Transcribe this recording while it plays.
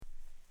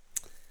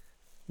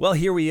Well,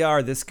 here we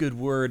are, This Good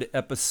Word,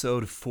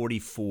 episode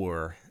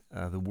 44.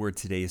 The word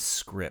today is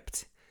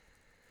script.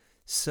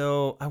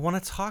 So I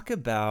want to talk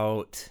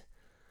about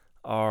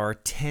our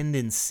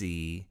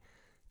tendency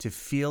to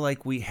feel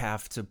like we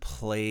have to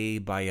play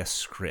by a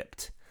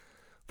script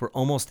for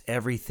almost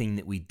everything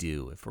that we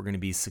do. If we're going to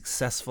be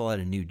successful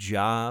at a new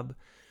job,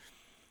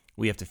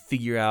 we have to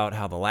figure out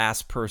how the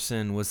last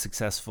person was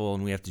successful,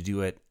 and we have to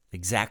do it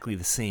exactly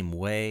the same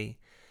way.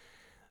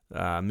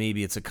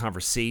 Maybe it's a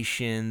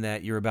conversation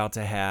that you're about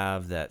to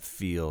have that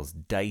feels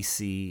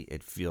dicey.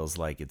 It feels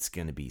like it's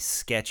going to be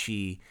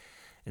sketchy.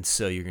 And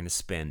so you're going to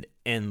spend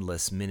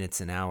endless minutes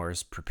and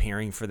hours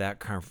preparing for that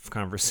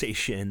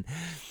conversation.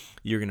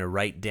 You're going to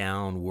write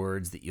down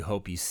words that you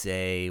hope you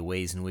say,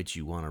 ways in which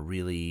you want to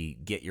really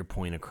get your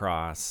point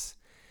across.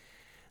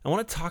 I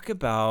want to talk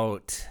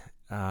about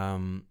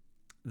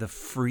the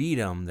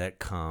freedom that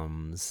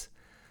comes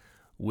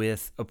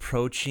with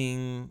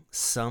approaching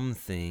some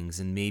things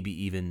and maybe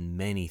even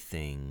many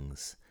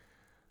things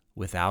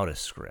without a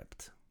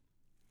script.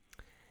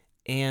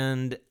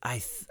 And I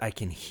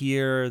can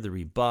hear the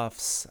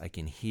rebuffs. I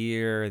can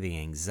hear the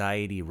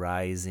anxiety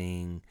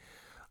rising.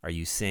 Are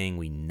you saying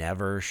we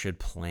never should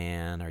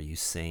plan? Are you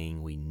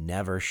saying we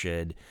never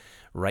should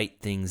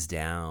write things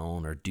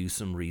down or do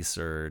some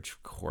research?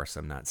 Of course,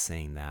 I'm not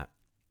saying that.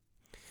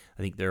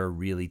 I think there are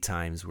really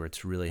times where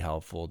it's really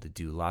helpful to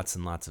do lots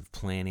and lots of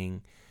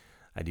planning.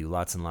 I do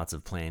lots and lots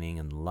of planning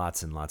in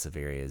lots and lots of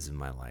areas in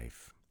my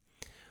life.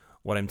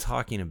 What I'm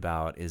talking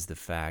about is the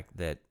fact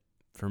that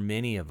for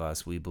many of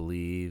us, we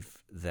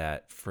believe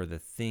that for the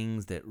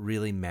things that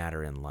really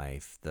matter in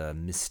life, the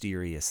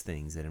mysterious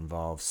things that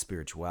involve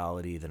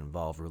spirituality, that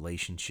involve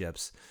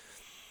relationships,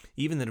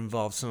 even that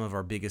involve some of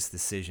our biggest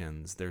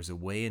decisions, there's a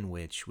way in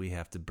which we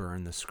have to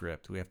burn the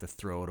script. We have to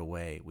throw it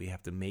away. We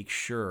have to make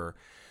sure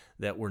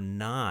that we're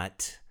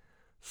not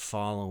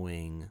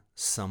following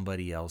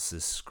somebody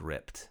else's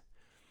script.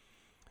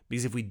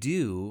 Because if we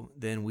do,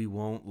 then we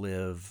won't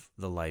live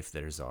the life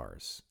that is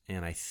ours.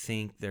 And I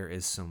think there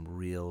is some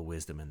real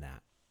wisdom in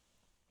that.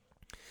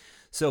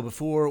 So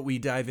before we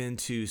dive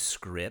into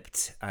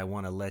script, I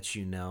want to let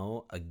you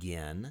know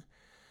again,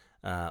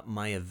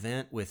 my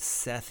event with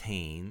Seth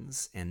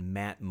Haynes and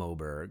Matt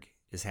Moberg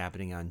is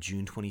happening on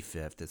June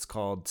 25th. It's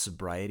called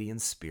Sobriety and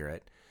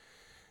Spirit.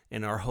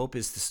 And our hope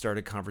is to start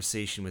a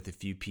conversation with a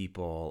few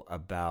people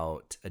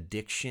about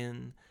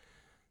addiction,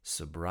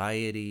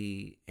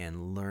 sobriety,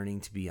 and learning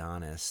to be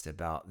honest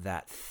about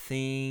that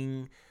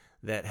thing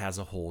that has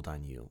a hold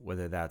on you,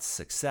 whether that's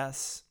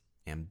success,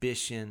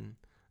 ambition,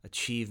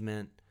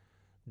 achievement,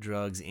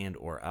 drugs and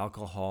or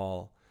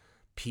alcohol,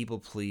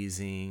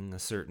 people-pleasing, a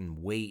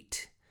certain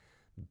weight,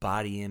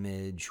 body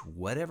image,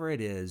 whatever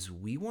it is,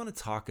 we want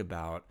to talk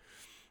about.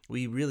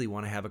 We really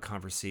want to have a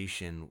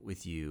conversation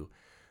with you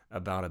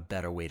about a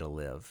better way to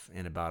live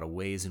and about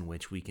ways in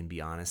which we can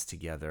be honest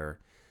together.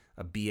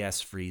 A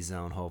BS-free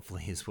zone,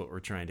 hopefully, is what we're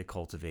trying to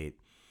cultivate.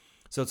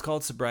 So it's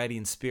called Sobriety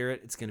and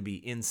Spirit. It's going to be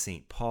in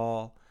St.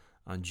 Paul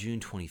on June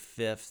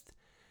 25th.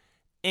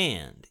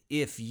 And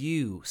if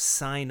you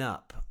sign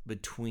up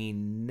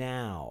between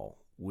now,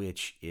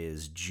 which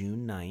is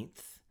June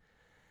 9th,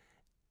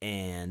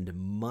 and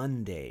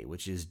Monday,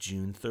 which is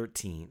June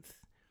 13th,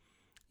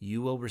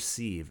 you will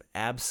receive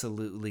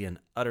absolutely and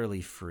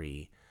utterly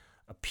free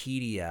a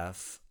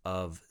PDF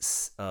of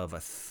a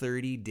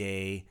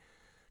 30-day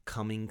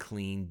Coming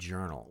Clean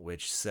journal,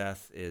 which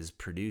Seth is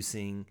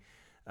producing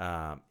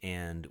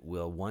and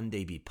will one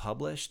day be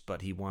published,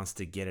 but he wants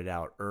to get it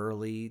out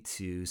early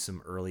to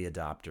some early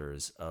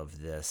adopters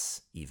of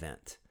this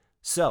event.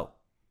 So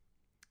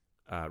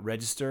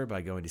register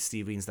by going to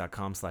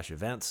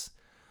steveweens.com/events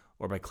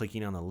or by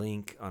clicking on the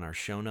link on our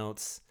show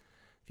notes.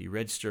 If you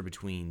register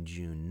between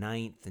June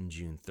 9th and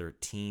June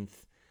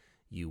 13th,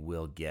 you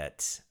will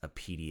get a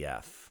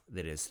PDF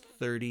that is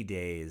 30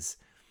 days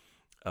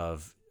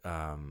of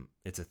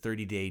it's a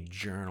 30-day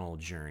journal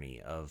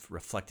journey of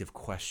reflective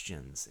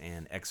questions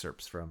and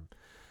excerpts from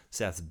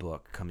Seth's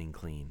book, Coming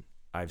Clean.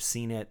 I've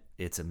seen it.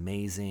 It's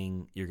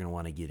amazing. You're going to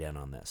want to get in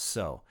on this.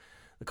 So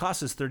the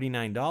cost is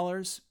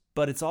 $39,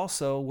 but it's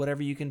also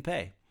whatever you can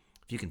pay.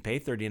 If you can pay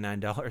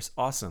 $39,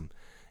 awesome.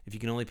 If you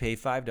can only pay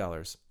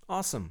 $5,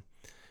 awesome.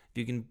 If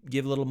you can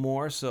give a little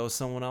more so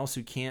someone else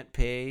who can't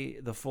pay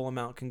the full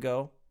amount can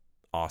go,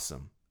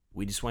 awesome.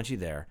 We just want you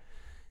there.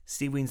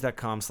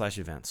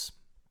 steveweens.com/events.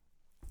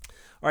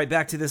 All right,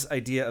 back to this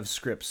idea of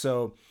script.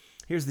 So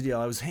here's the deal.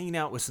 I was hanging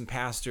out with some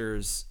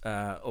pastors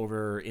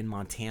over in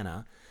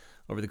Montana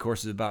over the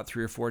course of about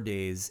 3 or 4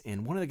 days.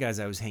 And one of the guys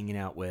I was hanging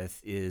out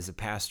with is a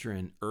pastor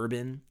in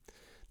urban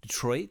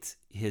Detroit.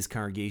 His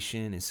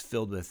congregation is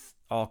filled with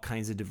all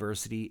kinds of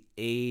diversity,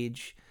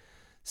 age,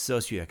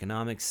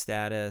 socioeconomic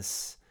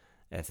status,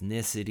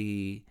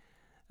 ethnicity,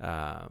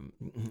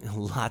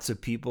 lots of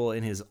people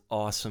in his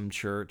awesome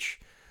church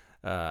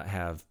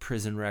have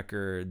prison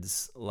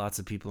records. Lots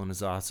of people in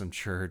his awesome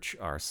church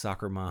are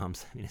soccer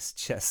moms. I mean, it's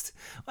just,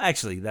 well,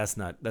 actually, that's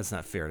not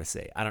fair to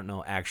say. I don't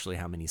know actually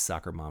how many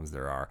soccer moms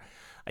there are.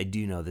 I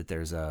do know that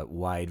there's a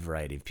wide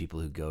variety of people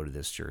who go to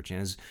this church.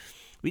 And as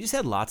we just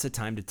had lots of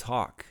time to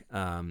talk.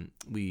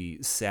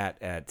 We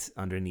sat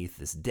underneath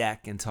this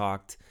deck and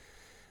talked.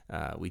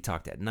 We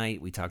talked at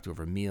night. We talked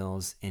over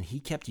meals, and he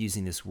kept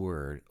using this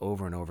word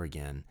over and over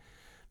again.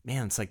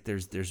 Man, it's like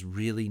there's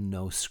really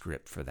no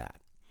script for that.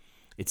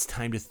 It's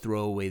time to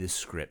throw away the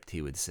script,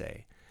 he would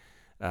say.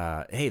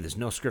 Hey, there's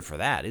no script for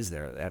that, is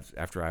there?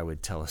 After I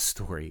would tell a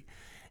story.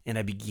 And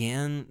I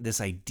began,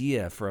 this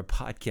idea for a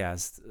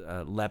podcast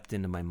leapt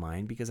into my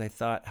mind because I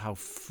thought how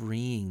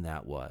freeing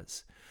that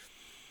was.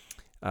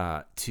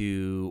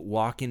 To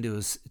walk into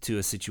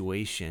a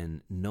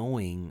situation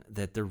knowing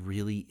that there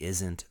really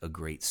isn't a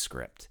great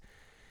script.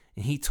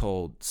 And he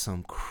told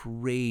some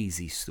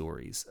crazy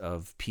stories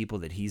of people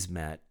that he's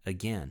met,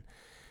 again,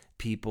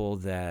 people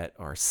that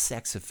are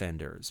sex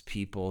offenders,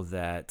 people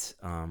that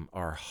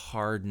are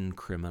hardened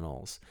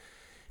criminals,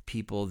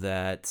 people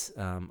that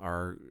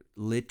are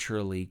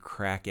literally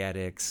crack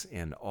addicts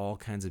and all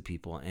kinds of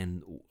people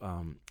and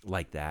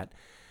like that.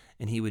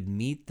 And he would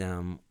meet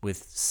them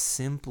with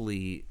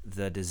simply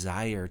the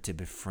desire to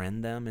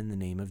befriend them in the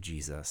name of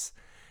Jesus.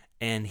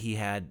 And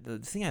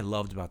the thing I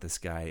loved about this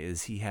guy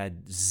is he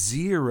had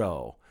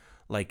zero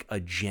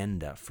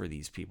agenda for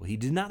these people. He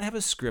did not have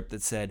a script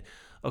that said,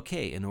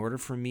 okay, in order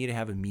for me to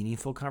have a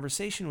meaningful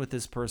conversation with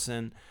this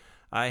person,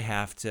 I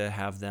have to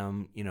have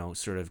them,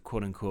 sort of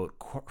quote unquote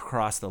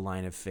cross the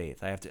line of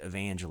faith. I have to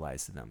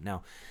evangelize to them.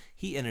 Now,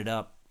 he ended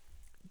up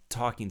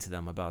talking to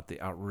them about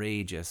the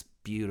outrageous,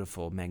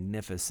 beautiful,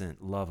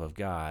 magnificent love of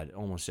God,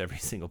 almost every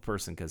single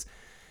person, because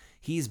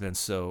he's been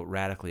so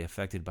radically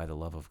affected by the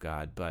love of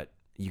God. But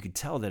you could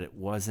tell that it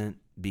wasn't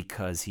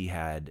because he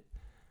had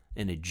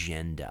an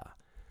agenda.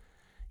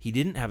 He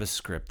didn't have a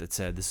script that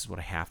said, this is what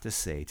I have to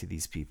say to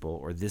these people,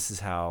 or this is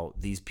how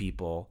these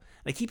people,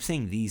 and I keep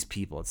saying these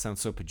people, it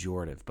sounds so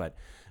pejorative, but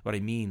what I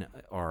mean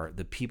are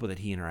the people that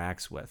he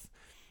interacts with: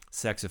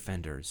 sex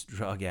offenders,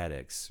 drug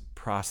addicts,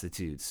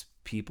 prostitutes,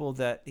 people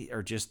that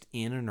are just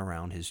in and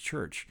around his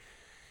church.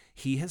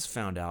 He has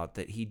found out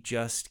that he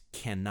just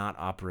cannot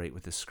operate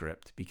with a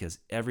script because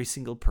every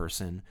single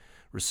person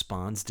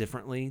responds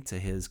differently to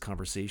his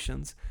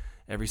conversations.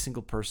 Every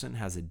single person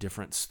has a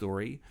different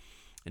story,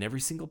 and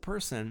every single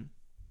person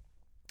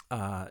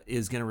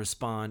is going to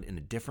respond in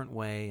a different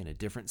way, in a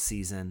different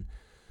season,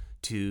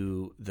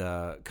 to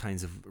the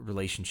kinds of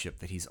relationship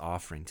that he's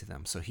offering to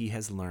them. So he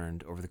has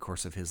learned over the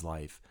course of his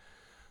life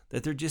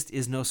that there just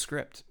is no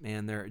script,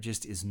 man. There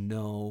just is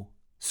no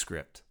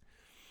script.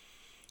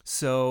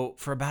 So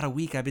for about a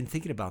week, I've been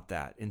thinking about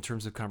that in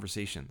terms of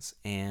conversations.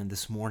 And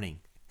this morning,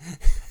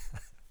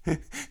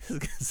 it's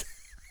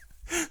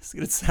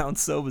going to sound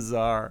so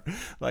bizarre.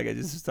 Like I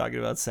just was talking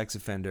about sex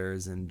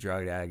offenders and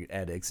drug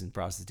addicts and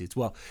prostitutes.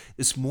 Well,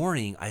 this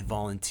morning, I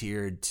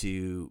volunteered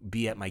to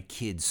be at my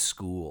kids'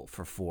 school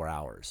for 4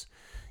 hours,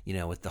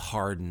 with the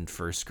hardened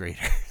first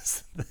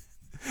graders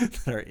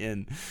that are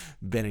in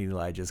Ben and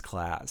Elijah's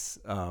class.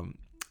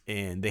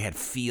 And they had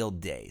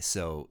field day.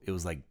 So it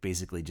was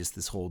basically just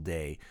this whole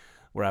day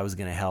where I was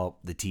going to help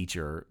the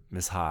teacher,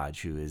 Miss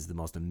Hodge, who is the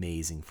most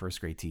amazing first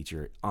grade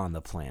teacher on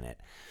the planet.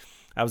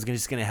 I was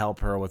just going to help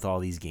her with all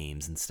these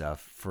games and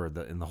stuff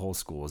and the whole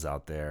school was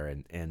out there.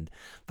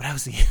 But I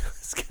was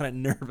kind of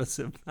nervous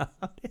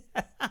about it.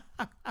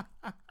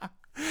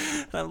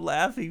 I'm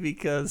laughing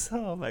because,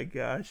 oh my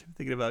gosh, I'm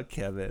thinking about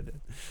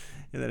Kevin.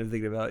 And then I'm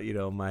thinking about,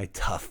 my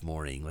tough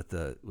morning with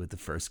the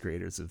first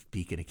graders of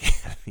Beacon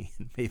Academy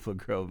in Maple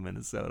Grove,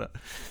 Minnesota.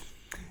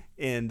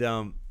 And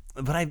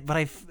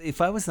but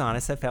if I was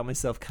honest, I found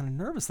myself kind of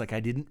nervous. I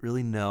didn't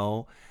really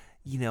know,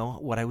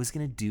 what I was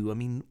going to do. I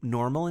mean,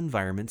 normal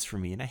environments for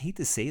me, and I hate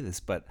to say this,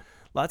 but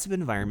lots of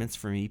environments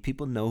for me,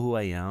 people know who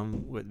I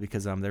am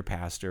because I'm their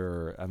pastor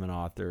or I'm an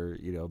author,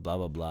 blah,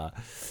 blah, blah.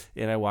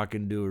 And I walk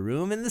into a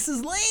room and this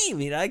is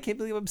lame. I can't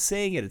believe I'm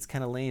saying it. It's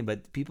kind of lame,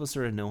 but people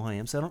sort of know who I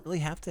am. So I don't really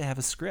have to have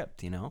a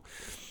script,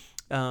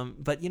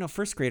 But,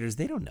 first graders,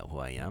 they don't know who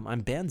I am.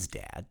 I'm Ben's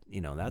dad.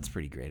 That's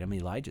pretty great. I'm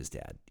Elijah's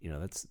dad.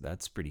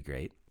 That's pretty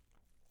great.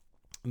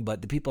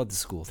 But the people at the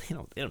school, they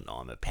don't know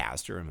I'm a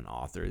pastor, I'm an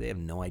author. They have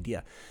no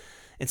idea.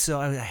 And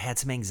so I had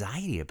some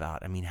anxiety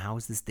about, how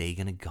is this day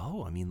going to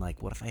go?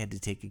 What if I had to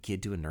take a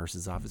kid to a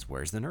nurse's office?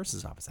 Where's the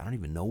nurse's office? I don't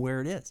even know where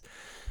it is.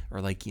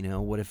 Or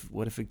what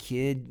if a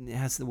kid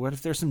what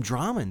if there's some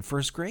drama in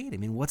first grade?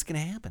 What's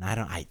going to happen? I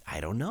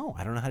don't know.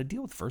 I don't know how to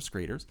deal with first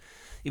graders,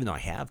 even though I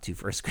have 2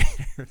 first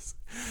graders.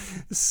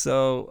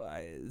 So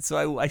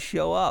I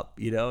show up,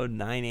 9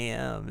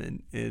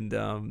 a.m.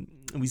 and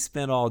we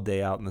spent all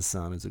day out in the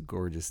sun. It was a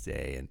gorgeous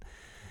day.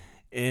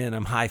 And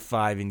I'm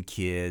high-fiving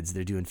kids.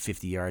 They're doing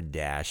 50-yard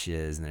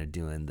dashes, and they're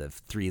doing the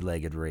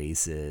 3-legged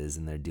races,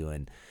 and they're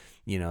doing,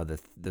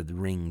 the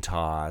ring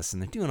toss,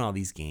 and they're doing all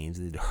these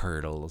games, the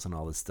hurdles and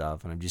all this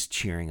stuff. And I'm just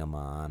cheering them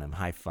on. I'm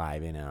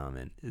high-fiving them,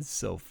 and it's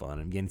so fun.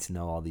 I'm getting to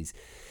know all these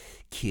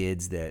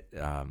kids that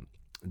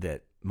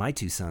my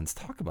 2 sons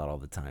talk about all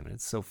the time, and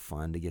it's so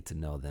fun to get to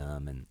know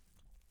them.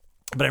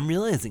 But I'm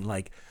realizing,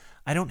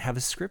 I don't have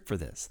a script for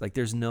this. Like,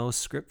 there's no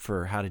script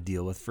for how to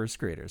deal with first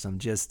graders. I'm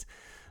just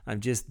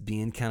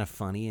being kind of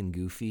funny and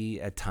goofy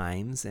at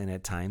times, and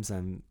at times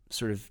I'm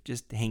sort of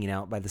just hanging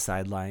out by the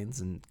sidelines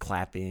and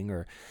clapping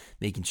or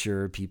making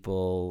sure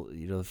people,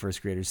 the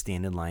first graders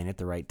stand in line at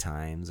the right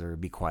times or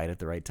be quiet at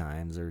the right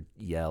times or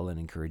yell and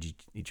encourage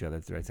each other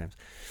at the right times.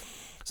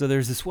 So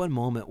there's this one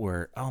moment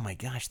where, oh my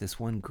gosh, this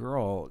one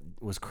girl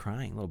was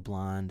crying, little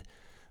blonde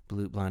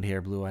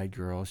hair, blue-eyed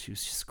girl. She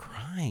was just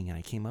crying, and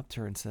I came up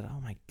to her and said,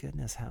 oh my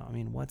goodness,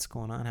 what's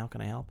going on? How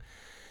can I help?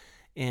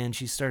 And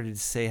she started to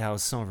say how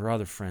some of her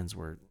other friends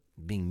were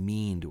being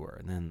mean to her.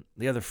 And then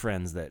the other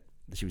friends that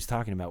she was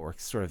talking about were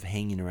sort of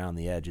hanging around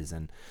the edges.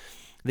 And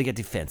they got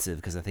defensive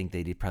because I think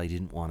they probably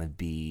didn't want to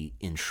be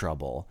in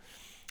trouble,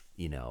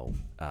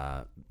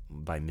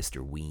 by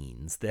Mr.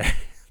 Weens,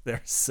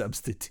 their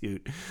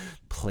substitute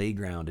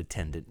playground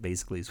attendant,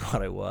 basically is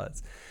what I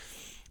was.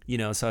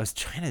 So I was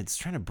trying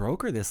to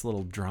broker this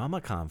little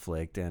drama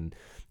conflict, and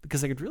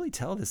because I could really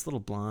tell this little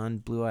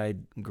blonde,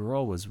 blue-eyed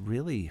girl was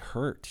really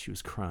hurt. She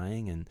was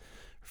crying, and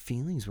her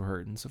feelings were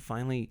hurt. And so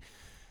finally,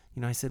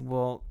 I said,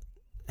 well,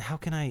 how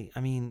can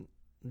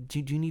do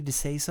you need to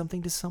say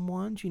something to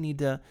someone? Do you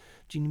need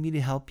me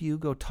to help you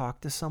go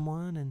talk to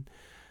someone? And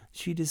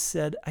she just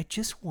said, I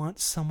just want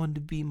someone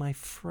to be my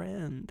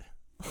friend.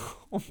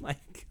 Oh my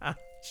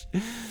gosh.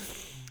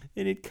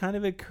 And it kind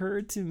of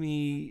occurred to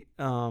me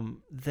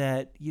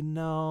that,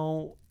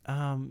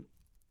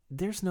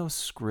 there's no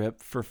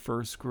script for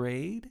first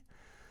grade.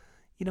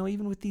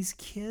 Even with these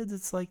kids,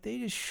 it's like they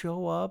just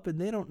show up and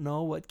they don't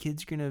know what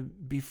kids are going to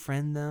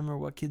befriend them or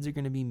what kids are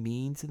going to be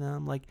mean to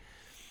them. Like,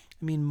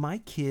 my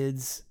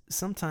kids,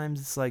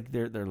 sometimes it's like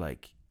they're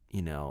like,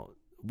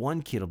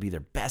 one kid will be their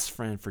best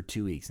friend for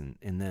 2 weeks and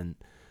then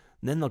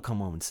they'll come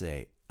home and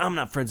say, I'm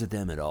not friends with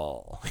them at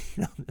all.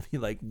 They'll be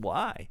like,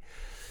 why?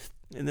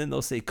 And then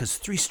they'll say, because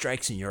 3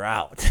 strikes and you're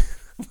out.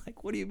 I'm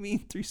like, what do you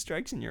mean 3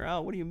 strikes and you're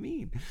out? What do you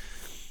mean?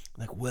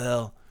 Like,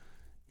 well,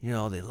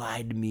 they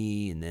lied to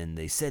me, and then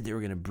they said they were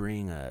going to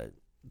bring a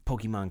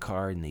Pokemon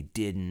card, and they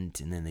didn't,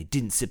 and then they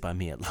didn't sit by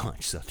me at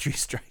lunch, so 3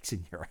 strikes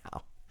and you're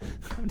out.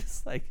 I'm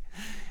just like,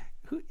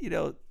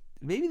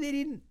 maybe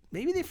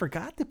they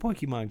forgot the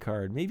Pokemon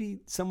card.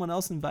 Maybe someone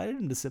else invited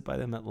them to sit by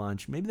them at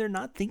lunch. Maybe they're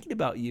not thinking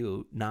about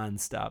you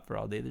nonstop for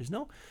all day. There's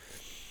no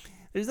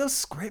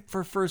script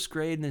for first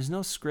grade, and there's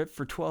no script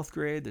for 12th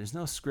grade. There's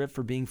no script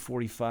for being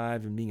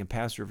 45 and being a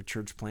pastor of a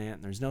church plant.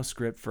 And there's no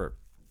script for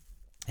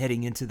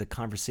heading into the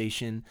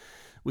conversation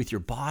with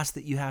your boss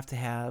that you have to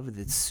have.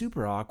 It's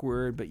super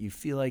awkward, but you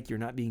feel like you're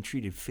not being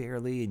treated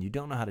fairly and you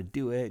don't know how to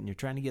do it, and you're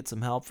trying to get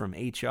some help from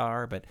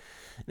HR, but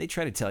they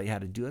try to tell you how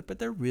to do it, but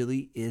there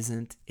really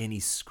isn't any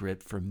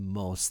script for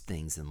most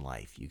things in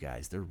life, you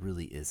guys. There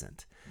really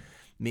isn't.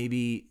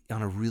 Maybe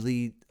on a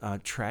really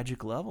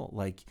tragic level.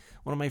 Like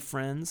one of my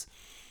friends,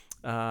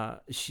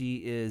 she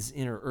is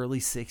in her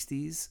early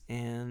 60s,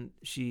 and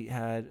she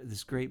had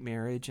this great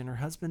marriage, and her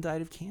husband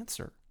died of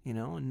cancer,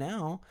 and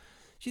now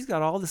she's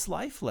got all this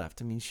life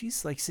left.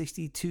 She's like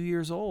 62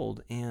 years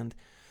old, and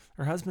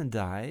her husband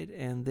died,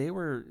 and they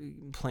were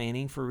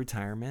planning for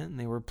retirement, and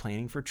they were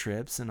planning for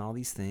trips and all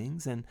these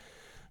things, and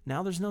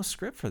now there's no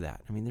script for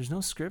that. There's no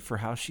script for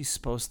how she's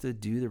supposed to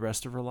do the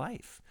rest of her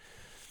life.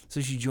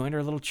 So she joined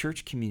our little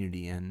church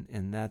community,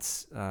 and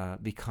that's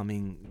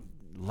becoming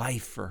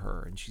life for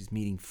her, and she's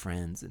meeting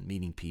friends and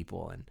meeting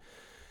people,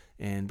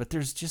 but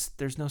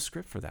there's no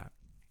script for that.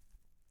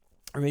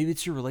 Or maybe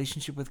it's your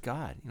relationship with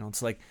God.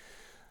 It's like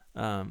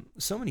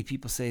so many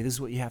people say this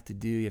is what you have to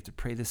do. You have to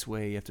pray this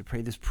way. You have to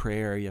pray this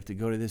prayer. You have to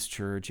go to this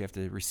church. You have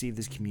to receive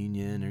this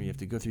communion, or you have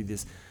to go through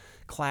this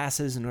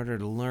classes in order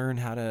to learn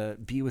how to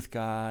be with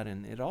God.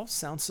 And it all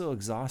sounds so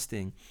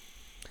exhausting.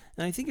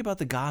 And I think about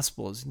the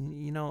Gospels,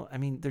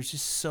 there's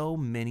just so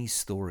many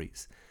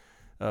stories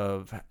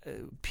of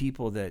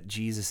people that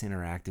Jesus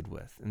interacted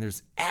with. And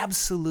there's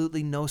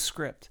absolutely no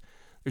script.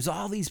 There's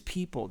all these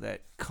people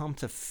that come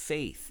to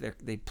faith.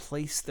 They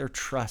place their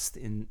trust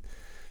in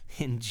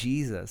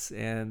Jesus.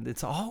 And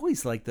it's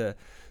always like the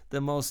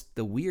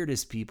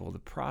weirdest people, the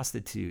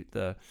prostitute,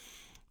 the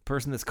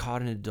person that's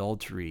caught in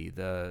adultery,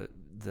 the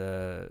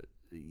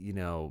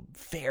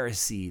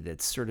Pharisee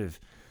that's sort of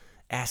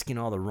asking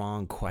all the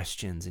wrong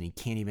questions, and he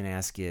can't even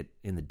ask it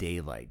in the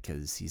daylight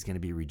because he's going to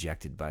be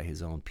rejected by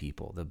his own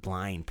people. The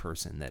blind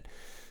person that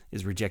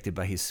is rejected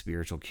by his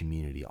spiritual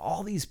community.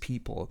 All these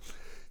people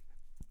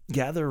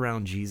gather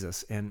around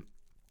Jesus, and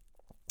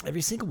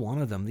every single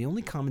one of them, the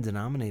only common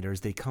denominator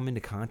is they come into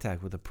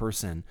contact with a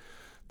person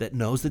that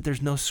knows that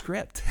there's no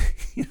script,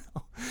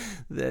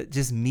 that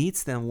just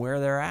meets them where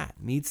they're at,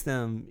 meets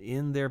them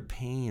in their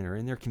pain or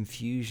in their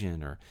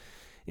confusion or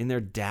in their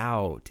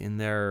doubt, in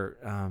their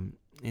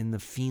in the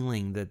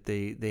feeling that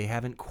they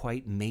haven't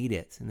quite made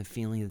it, in the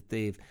feeling that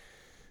they've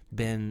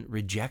been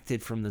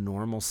rejected from the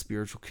normal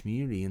spiritual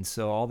community. And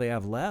so all they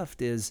have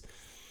left is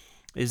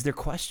their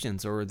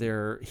questions or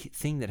their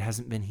thing that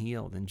hasn't been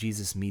healed. And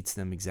Jesus meets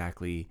them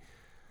exactly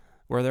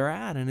where they're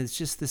at. And it's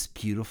just this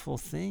beautiful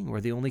thing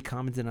where the only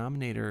common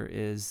denominator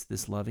is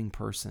this loving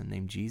person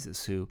named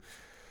Jesus who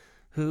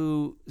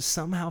who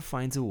somehow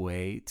finds a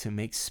way to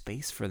make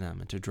space for them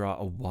and to draw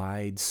a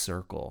wide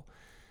circle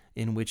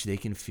in which they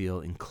can feel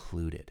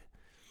included.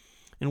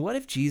 And what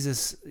if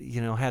Jesus,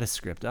 had a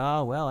script?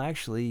 Oh, well,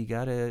 actually, you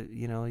gotta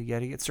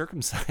get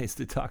circumcised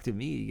to talk to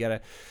me. You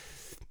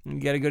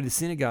gotta go to the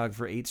synagogue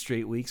for 8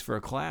 straight weeks for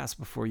a class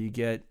before you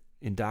get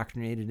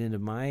indoctrinated into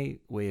my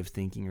way of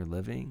thinking or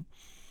living.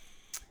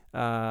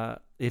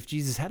 If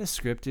Jesus had a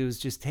script, it was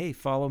just, hey,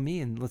 follow me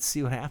and let's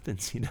see what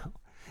happens,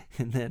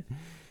 And then,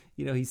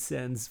 he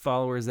sends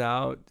followers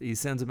out. He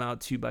sends them out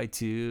 2 by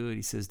 2, and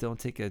he says, don't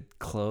take a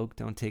cloak,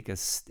 don't take a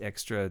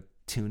extra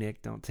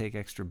tunic, don't take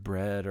extra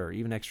bread or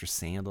even extra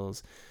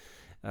sandals.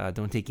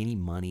 Don't take any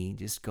money.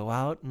 Just go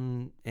out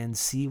and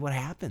see what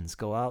happens.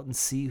 Go out and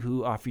see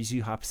who offers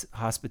you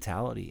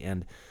hospitality.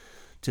 And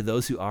to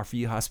those who offer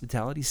you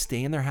hospitality,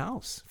 stay in their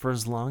house for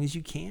as long as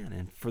you can.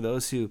 And for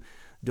those who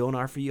don't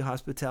offer you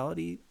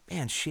hospitality,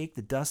 man, shake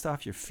the dust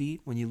off your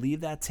feet when you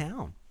leave that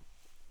town.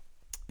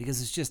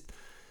 Because it's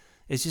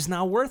just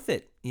not worth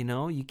it.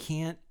 You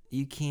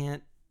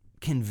can't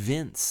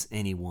convince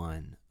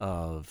anyone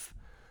of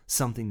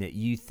something that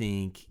you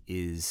think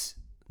is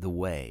the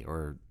way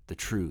or the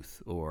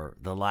truth or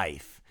the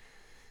life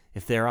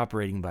if they're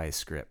operating by a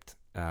script,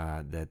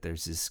 that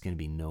there's just going to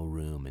be no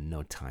room and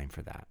no time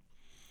for that.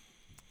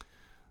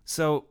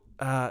 So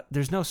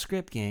there's no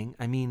script, gang.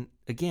 I mean,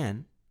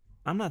 again,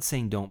 I'm not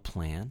saying don't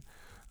plan.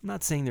 I'm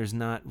not saying there's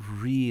not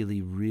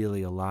really,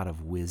 really a lot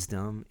of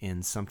wisdom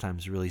in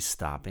sometimes really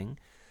stopping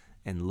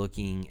and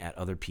looking at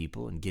other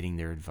people and getting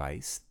their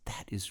advice.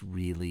 That is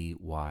really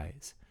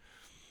wise.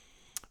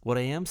 What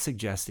I am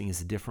suggesting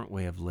is a different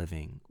way of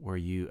living where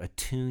you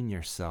attune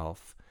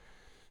yourself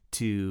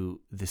to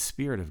the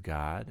Spirit of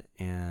God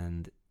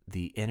and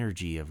the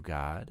energy of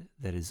God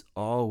that is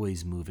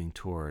always moving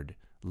toward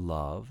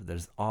love, that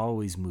is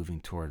always moving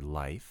toward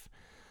life,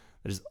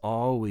 that is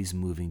always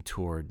moving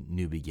toward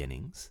new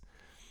beginnings,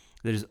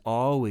 that is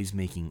always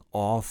making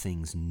all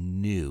things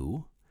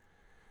new,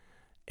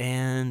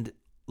 and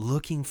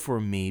looking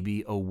for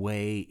maybe a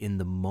way in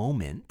the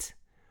moment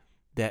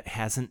that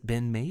hasn't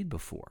been made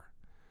before.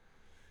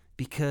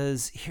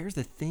 Because here's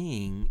the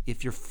thing,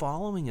 if you're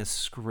following a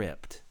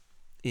script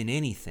in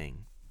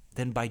anything,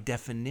 then by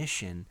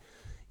definition,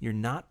 you're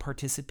not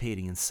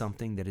participating in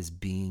something that is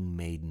being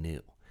made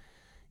new.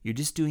 You're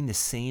just doing the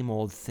same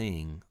old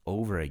thing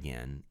over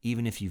again,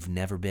 even if you've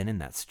never been in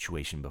that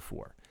situation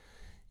before,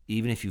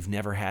 even if you've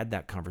never had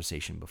that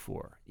conversation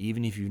before,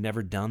 even if you've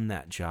never done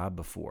that job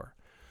before.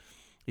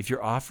 If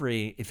you're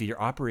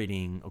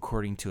operating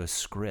according to a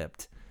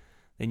script,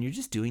 then you're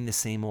just doing the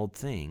same old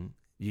thing.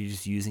 You're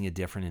just using a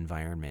different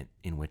environment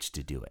in which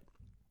to do it.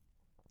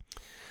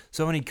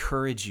 So I want to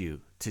encourage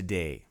you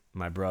today,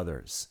 my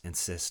brothers and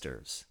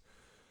sisters.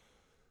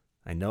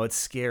 I know it's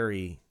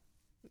scary,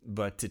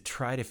 but to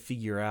try to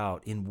figure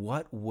out in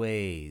what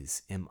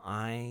ways am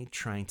I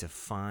trying to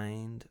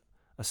find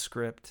a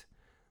script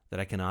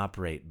that I can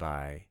operate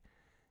by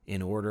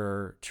in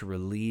order to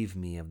relieve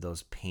me of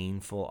those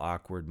painful,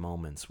 awkward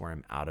moments where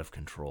I'm out of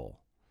control.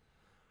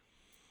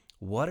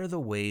 What are the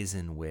ways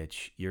in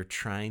which you're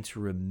trying to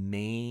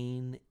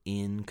remain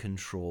in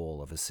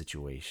control of a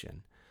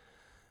situation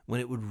when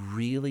it would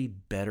really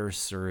better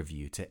serve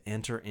you to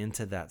enter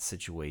into that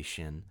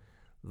situation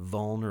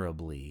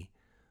vulnerably,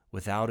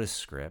 without a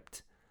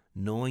script,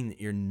 knowing that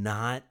you're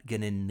not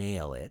going to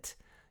nail it,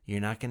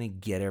 you're not going to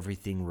get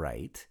everything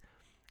right,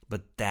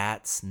 but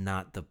that's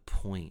not the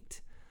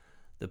point.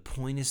 The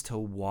point is to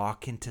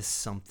walk into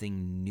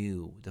something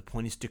new. The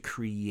point is to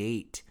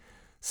create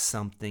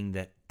something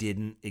that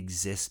didn't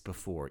exist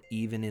before,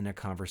 even in a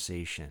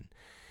conversation,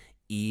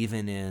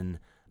 even in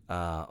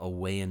a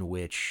way in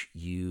which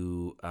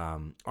you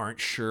aren't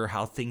sure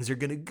how things are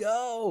going to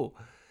go.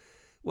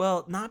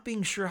 Well, not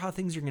being sure how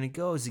things are going to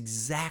go is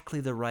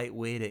exactly the right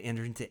way to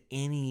enter into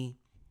any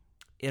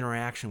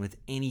interaction with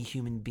any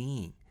human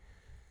being.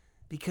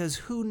 Because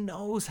who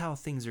knows how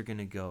things are going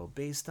to go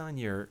based on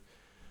your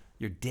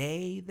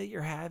day that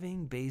you're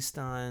having, based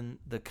on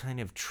the kind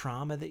of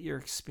trauma that you're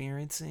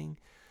experiencing,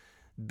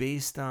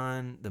 based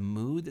on the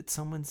mood that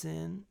someone's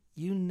in.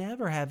 You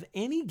never have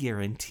any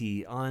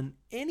guarantee on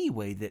any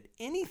way that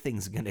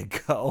anything's going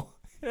to go.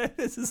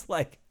 This is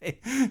like,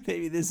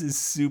 maybe this is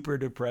super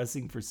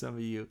depressing for some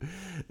of you.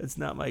 That's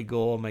not my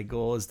goal. My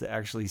goal is to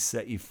actually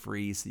set you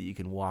free so that you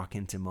can walk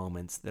into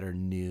moments that are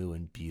new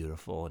and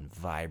beautiful and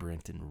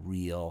vibrant and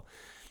real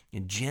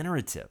and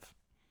generative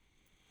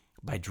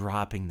by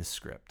dropping the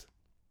script.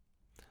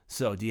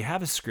 So do you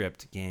have a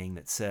script, gang,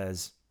 that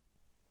says,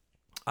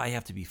 I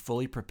have to be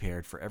fully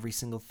prepared for every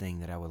single thing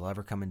that I will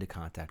ever come into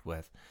contact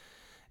with,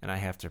 and I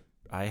have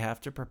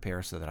to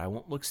prepare so that I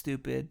won't look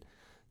stupid,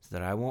 so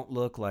that I won't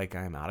look like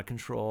I'm out of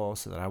control,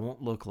 so that I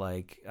won't look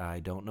like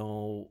I don't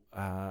know,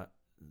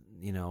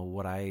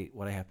 what I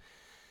have.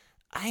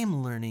 I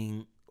am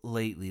learning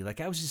lately, like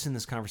I was just in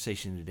this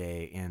conversation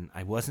today, and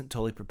I wasn't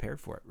totally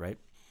prepared for it, right?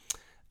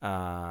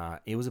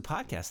 It was a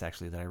podcast,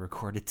 actually, that I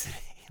recorded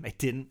today, and I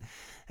didn't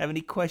have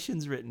any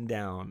questions written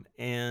down,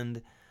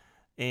 and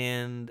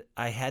And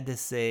I had to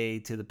say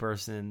to the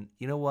person,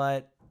 you know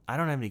what? I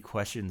don't have any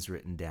questions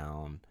written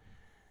down.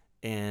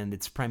 And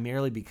it's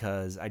primarily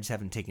because I just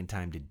haven't taken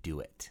time to do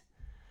it.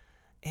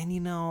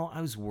 And,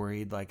 I was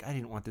worried, like, I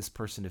didn't want this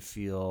person to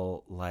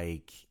feel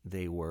like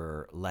they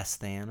were less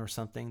than or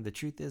something. The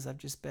truth is, I've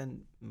just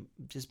been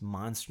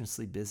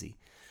monstrously busy.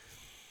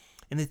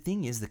 And the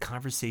thing is, the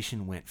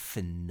conversation went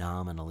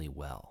phenomenally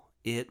well.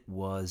 It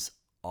was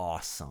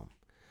awesome.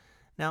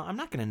 Now, I'm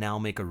not going to now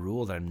make a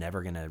rule that I'm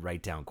never going to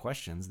write down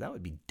questions. That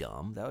would be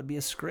dumb. That would be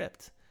a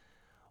script.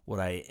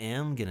 What I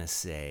am going to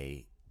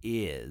say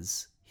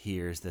is,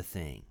 here's the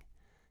thing.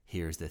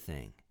 Here's the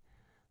thing.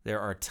 There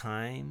are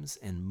times,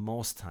 and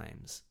most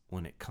times,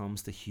 when it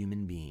comes to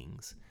human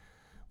beings,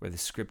 where the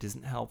script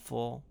isn't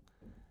helpful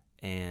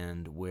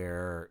and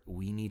where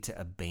we need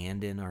to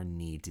abandon our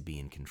need to be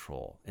in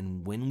control.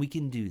 And when we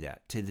can do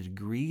that, to the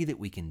degree that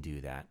we can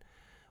do that,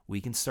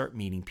 we can start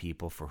meeting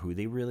people for who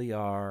they really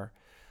are,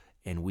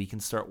 and we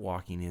can start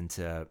walking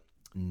into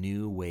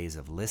new ways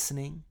of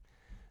listening,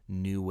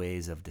 new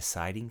ways of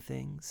deciding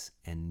things,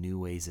 and new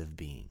ways of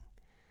being.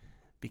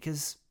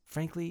 Because,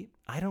 frankly,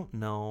 I don't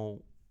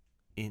know.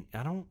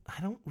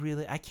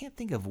 I can't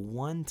think of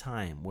one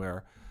time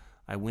where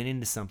I went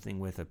into something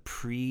with a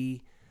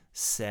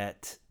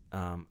preset,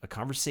 a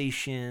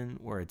conversation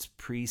where it's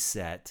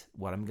preset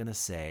what I'm going to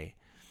say,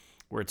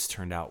 where it's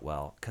turned out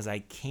well, because I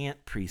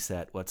can't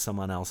preset what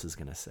someone else is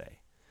going to say.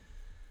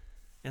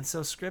 And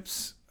so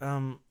scripts,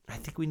 I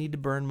think we need to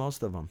burn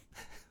most of them,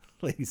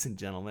 ladies and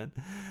gentlemen.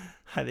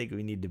 I think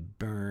we need to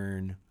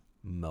burn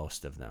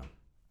most of them.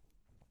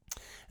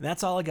 And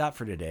that's all I got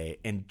for today.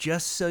 And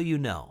just so you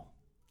know,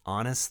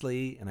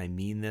 honestly, and I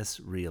mean this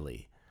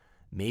really,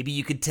 maybe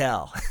you could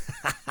tell.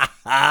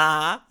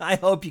 I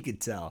hope you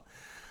could tell.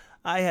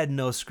 I had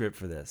no script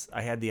for this.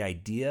 I had the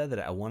idea that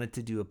I wanted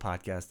to do a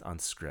podcast on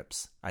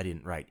scripts. I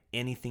didn't write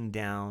anything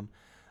down.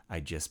 I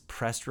just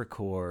pressed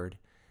record,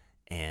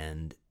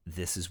 and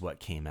this is what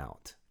came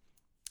out.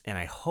 And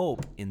I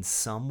hope in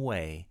some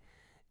way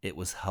it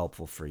was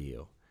helpful for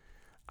you.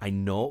 I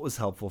know it was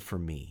helpful for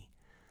me.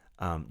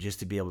 Just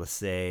to be able to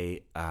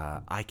say,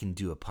 I can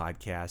do a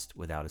podcast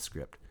without a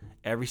script.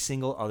 Every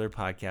single other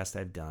podcast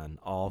I've done,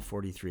 all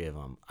 43 of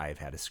them, I've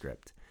had a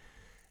script.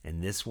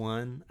 And this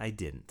one, I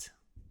didn't.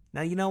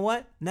 Now, you know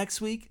what? Next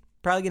week,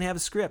 probably going to have a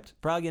script.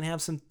 Probably going to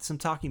have some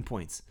talking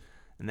points.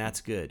 And that's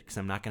good, because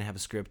I'm not going to have a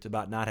script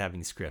about not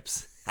having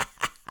scripts.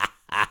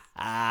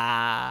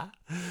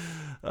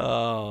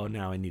 Oh,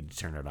 now I need to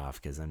turn it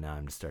off, because now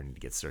I'm starting to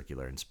get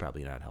circular, and it's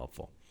probably not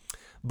helpful.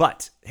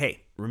 But,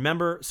 hey,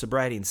 remember,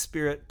 Sobriety and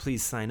Spirit,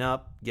 please sign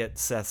up. Get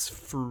Seth's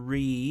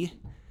free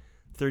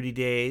 30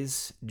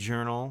 days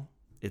journal.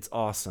 It's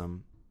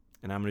awesome.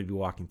 And I'm going to be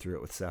walking through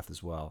it with Seth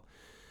as well.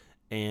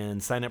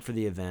 And sign up for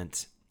the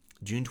event,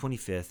 June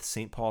 25th,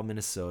 St. Paul,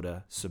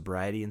 Minnesota,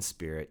 Sobriety and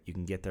Spirit. You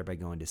can get there by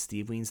going to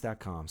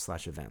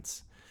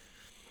steveweens.com/events.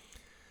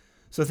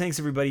 So thanks,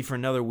 everybody, for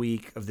another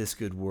week of This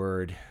Good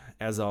Word.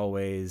 As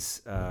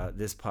always,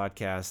 this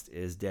podcast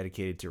is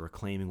dedicated to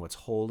reclaiming what's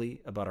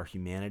holy about our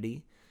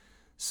humanity.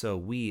 So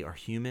we are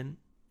human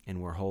and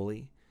we're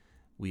holy.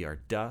 We are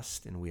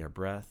dust and we are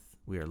breath.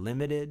 We are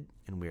limited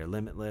and we are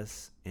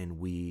limitless, and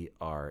we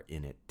are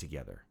in it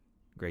together.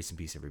 Grace and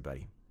peace,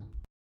 everybody.